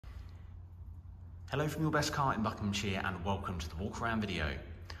Hello from your best car in Buckinghamshire and welcome to the walk around video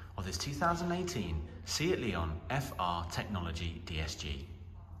of this 2018 Seat Leon FR Technology DSG.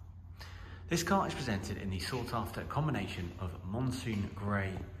 This car is presented in the sought after combination of Monsoon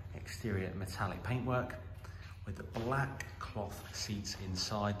Grey exterior metallic paintwork with the black cloth seats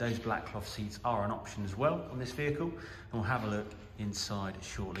inside. Those black cloth seats are an option as well on this vehicle, and we'll have a look inside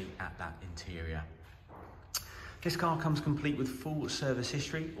shortly at that interior. This car comes complete with full service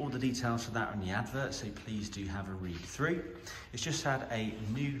history. All the details for that are in the advert, so please do have a read through. It's just had a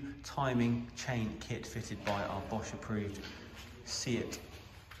new timing chain kit fitted by our Bosch approved Seat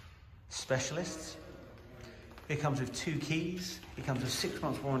specialists. It comes with 2 keys. It comes with 6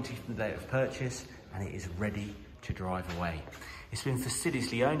 months warranty from the date of purchase, and it is ready to drive away. It's been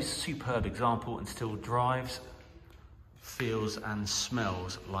fastidiously owned. It's a superb example and still drives, feels and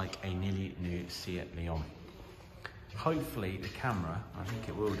smells like a nearly new Seat Leon. Hopefully the camera, I think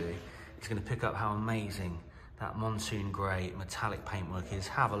it will do, is going to pick up how amazing that Monsoon Grey metallic paintwork is.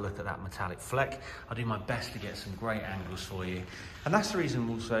 Have a look at that metallic fleck. I'll do my best to get some great angles for you. And that's the reason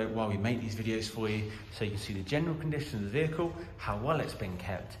also why we make these videos for you, so you can see the general condition of the vehicle, how well it's been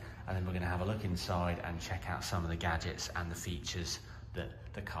kept, and then we're going to have a look inside and check out some of the gadgets and the features that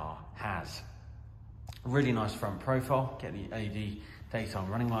the car has. Really nice front profile, get the LED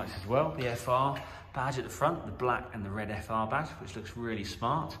daytime running lights as well, the FR badge at the front, the black and the red FR badge, which looks really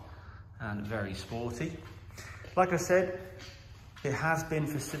smart and very sporty. Like I said, it has been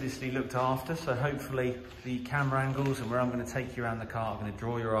fastidiously looked after, so hopefully the camera angles and where I'm going to take you around the car are going to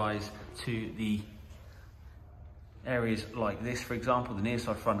draw your eyes to the areas like this, for example, the near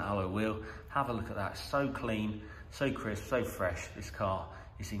side front alloy wheel. Have a look at that, so clean, so crisp, so fresh. This car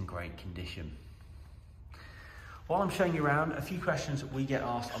is in great condition. While I'm showing you around, a few questions we get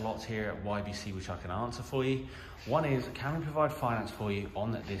asked a lot here at YBC, which I can answer for you. One is, can we provide finance for you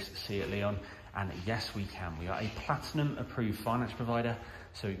on this Seat Leon? And yes, we can. We are a platinum approved finance provider,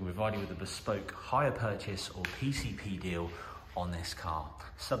 so we can provide you with a bespoke hire purchase or PCP deal on this car,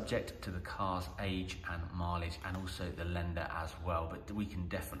 subject to the car's age and mileage, and also the lender as well, but we can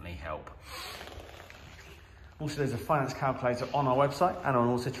definitely help. Also, there's a finance calculator on our website and on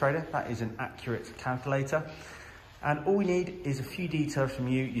Auto Trader. That is an accurate calculator. And all we need is a few details from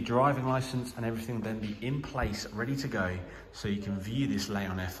you, your driving license, and everything will then be in place, ready to go, so you can view this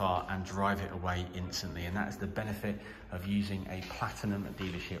Leon FR and drive it away instantly. And that is the benefit of using a platinum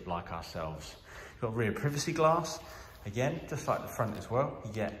dealership like ourselves. You've got rear privacy glass, again, just like the front as well.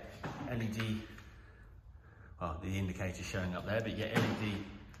 You get LED, well, the indicator showing up there, but you get LED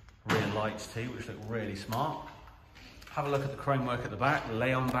rear lights too, which look really smart. Have a look at the chrome work at the back, the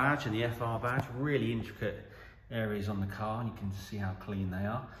Leon badge and the FR badge, really intricate areas on the car, and you can see how clean they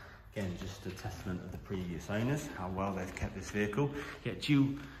are. Again, just a testament of the previous owners, how well they've kept this vehicle. You get dual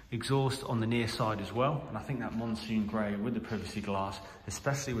exhaust on the near side as well, and I think that Monsoon Grey with the privacy glass,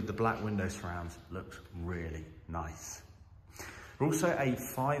 especially with the black window surrounds, looks really nice. We're also a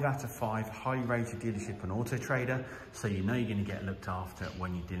 5 out of 5 high rated dealership on Auto Trader, so you know you're going to get looked after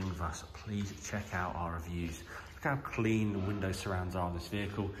when you're dealing with us. Please check out our reviews. Look how clean the window surrounds are on this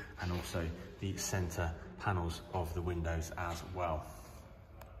vehicle, and also the center panels of the windows as well.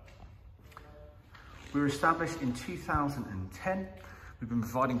 We were established in 2010. We've been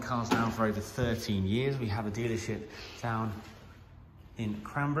providing cars now for over 13 years. We have a dealership down in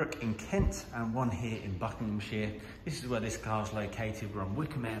Cranbrook in Kent and one here in Buckinghamshire. This is where this car is located. We're on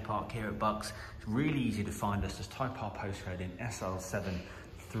Wickham Air Park here at Bucks. It's really easy to find us. Just type our postcode in, SL7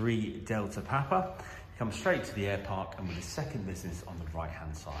 3 Delta Papa. You come straight to the air park, and with the second business on the right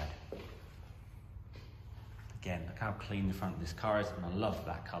hand side. Again, look how clean the front of this car is, and I love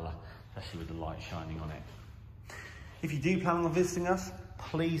that colour, especially with the light shining on it. If you do plan on visiting us,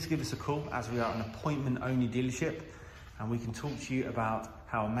 please give us a call, as we are an appointment-only dealership, and we can talk to you about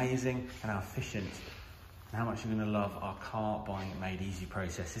how amazing and how efficient and how much you're going to love our car buying made easy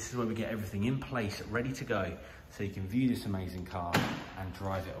process. This is where we get everything in place, ready to go, so you can view this amazing car and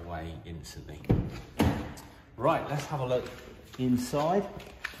drive it away instantly. Right, let's have a look inside.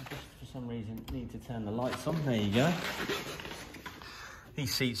 For some reason need to turn the lights on. There you go.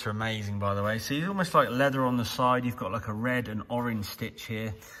 These seats are amazing, by the way. So it's almost like leather on the side. You've got like a red and orange stitch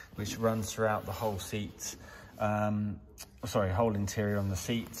here, which runs throughout the whole seats. Whole interior on the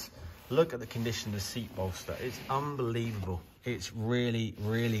seats. Look at the condition of the seat bolster. It's unbelievable. It's really,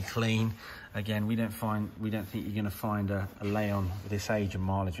 really clean. Again, we don't think you're going to find a Leon with this age and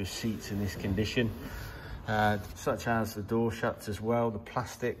mileage with seats in this condition. Such as the door shuts as well, the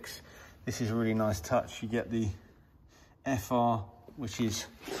plastics. This is a really nice touch. You get the FR, which is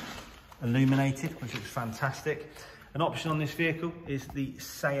illuminated, which looks fantastic. An option on this vehicle is the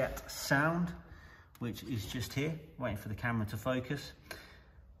Seat Sound, which is just here, waiting for the camera to focus.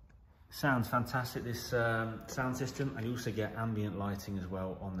 Sounds fantastic, this sound system, and you also get ambient lighting as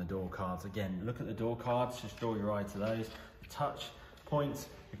well on the door cards. Again, look at the door cards, just draw your eye to those. The touch points,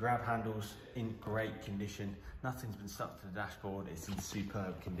 the grab handles in great condition. Nothing's been stuck to the dashboard, it's in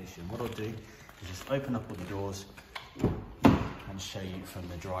superb condition. What I'll do is just open up all the doors and show you from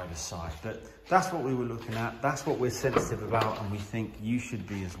the driver's side. But that's what we were looking at, that's what we're sensitive about, and we think you should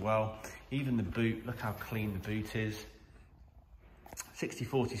be as well. Even the boot, look how clean the boot is.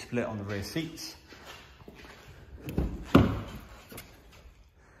 60-40 split on the rear seats. And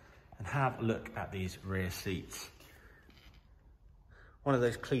have a look at these rear seats. One of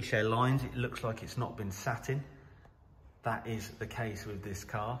those cliche lines, it looks like it's not been sat in. That is the case with this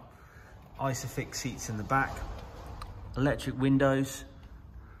car. Isofix seats in the back. Electric windows,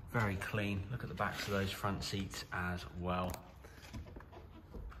 very clean. Look at the backs of those front seats as well.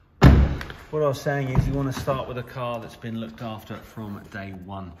 What I was saying is you want to start with a car that's been looked after from day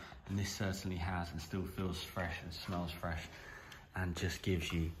one, and this certainly has, and still feels fresh and smells fresh and just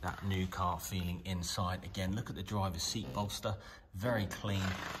gives you that new car feeling inside. Again, look at the driver's seat bolster, very clean.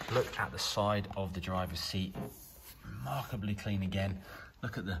 Look at the side of the driver's seat, remarkably clean again.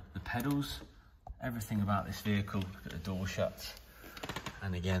 Look at the pedals, everything about this vehicle. Look at the door shuts,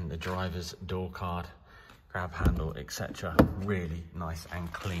 and again the driver's door card, grab handle, etc. Really nice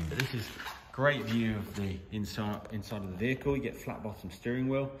and clean. But this is great view of the inside of the vehicle. You get flat bottom steering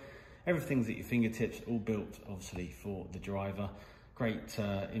wheel. Everything's at your fingertips, all built obviously for the driver. Great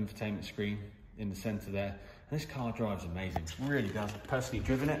infotainment screen in the center there. And this car drives amazing, it really does. I've personally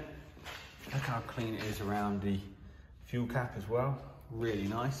driven it. Look how clean it is around the fuel cap as well. Really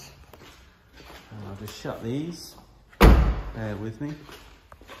nice. And I'll just shut these. Bear with me.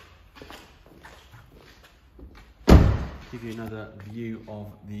 Give you another view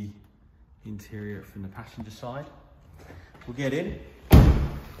of the interior from the passenger side. We'll get in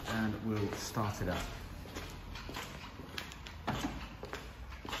and we'll start it up.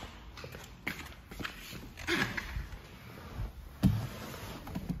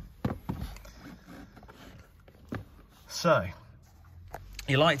 So,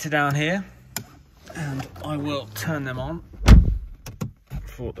 your lights are down here, and I will turn them on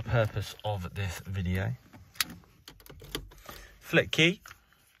for the purpose of this video. Flick key.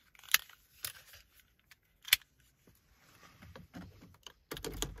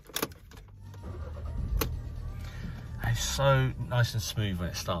 It's so nice and smooth when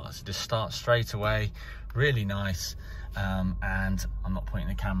it starts. It just starts straight away, really nice. And I'm not pointing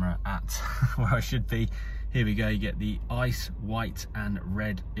the camera at where I should be. Here we go, you get the ice, white and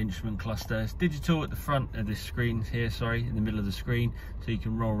red instrument cluster. It's digital at the front of this screen here, sorry, in the middle of the screen, so you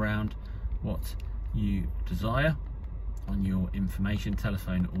can roll around what you desire on your information,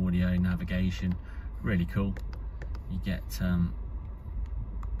 telephone, audio, navigation. Really cool. You get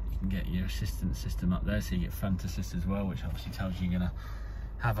you can get your assistance system up there, so you get front assist as well, which obviously tells you you're gonna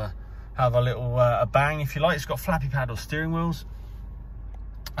have a little a bang if you like. It's got flappy paddle steering wheels,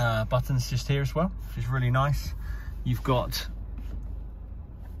 buttons just here as well, which is really nice. You've got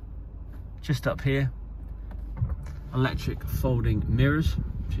just up here electric folding mirrors,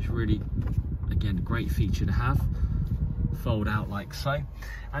 which is really, again, a great feature to have. Fold out like so.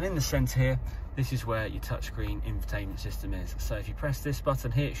 And in the center here, this is where your touchscreen infotainment system is. So if you press this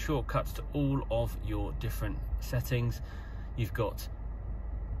button here, it shortcuts to all of your different settings. You've got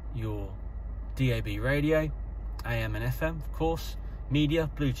your DAB radio, AM and FM, of course,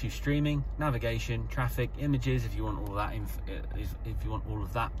 media, Bluetooth streaming, navigation, traffic, images, if you want all that, if you want all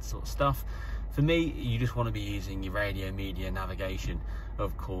of that sort of stuff. For me, you just want to be using your radio, media, navigation.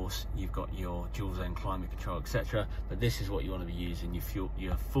 Of course, you've got your dual zone climate control, etc. But this is what you want to be using,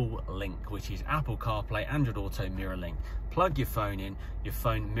 your full link, which is Apple CarPlay, Android Auto, MirrorLink. Plug your phone in, your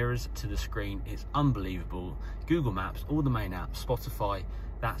phone mirrors to the screen. It's unbelievable. Google Maps, all the main apps, Spotify,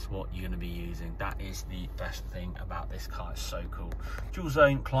 that's what you're going to be using. That is the best thing about this car. It's so cool. Dual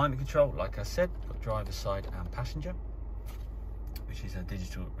zone climate control, like I said, got driver's side and passenger, which is a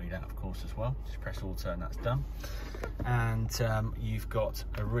digital readout, of course, as well. Just press auto and that's done. And you've got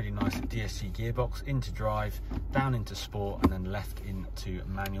a really nice DSG gearbox, into drive, down into sport, and then left into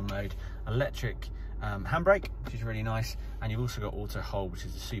manual mode. Electric handbrake, which is really nice. And you've also got auto hold, which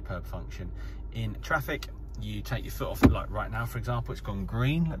is a superb function. In traffic, you take your foot off, like right now, for example, it's gone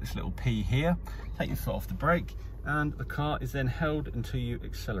green, like this little P here. Take your foot off the brake, and the car is then held until you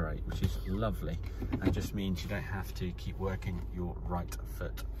accelerate, which is lovely, and just means you don't have to keep working your right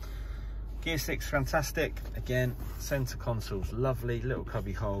foot. Gear sticks, fantastic. Again, center console's lovely, little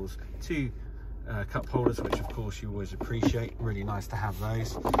cubby holes, two cup holders, which of course you always appreciate. Really nice to have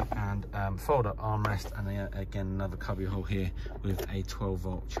those. And fold up armrest, and then again another cubby hole here with a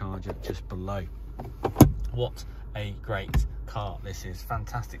 12-volt charger just below. What a great car this is.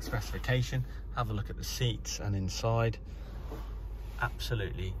 Fantastic specification. Have a look at the seats and inside.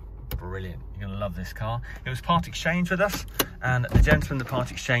 Absolutely brilliant. You're gonna love this car. It was part exchange with us, and the gentleman that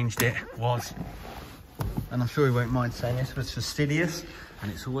part exchanged it was, and I'm sure he won't mind saying this, was fastidious.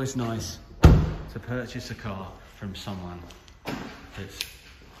 And it's always nice to purchase a car from someone that's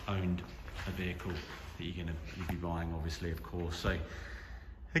owned a vehicle that you'll be buying, obviously, of course. So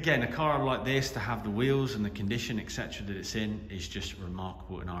again, a car like this, to have the wheels and the condition, etc., that it's in, is just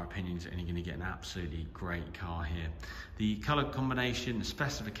remarkable in our opinions, and you're going to get an absolutely great car here. The colour combination, the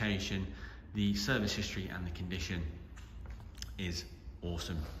specification, the service history and the condition is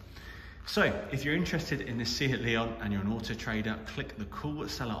awesome. So if you're interested in this Seat Leon and you're an auto trader, click the Call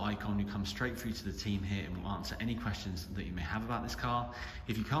Seller icon. You come straight through to the team here and we'll answer any questions that you may have about this car.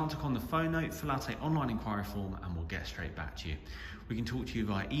 If you can't talk on the phone note, fill out an online inquiry form and we'll get straight back to you. We can talk to you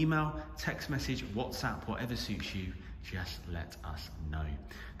via email, text message, WhatsApp, whatever suits you. Just let us know.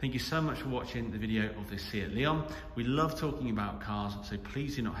 Thank you so much for watching the video of this Seat Leon. We love talking about cars, so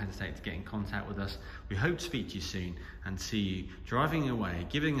please do not hesitate to get in contact with us. We hope to speak to you soon and see you driving away,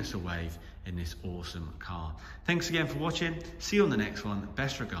 giving us a wave in this awesome car. Thanks again for watching. See you on the next one.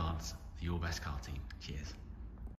 Best regards, the Your Best Car team. Cheers.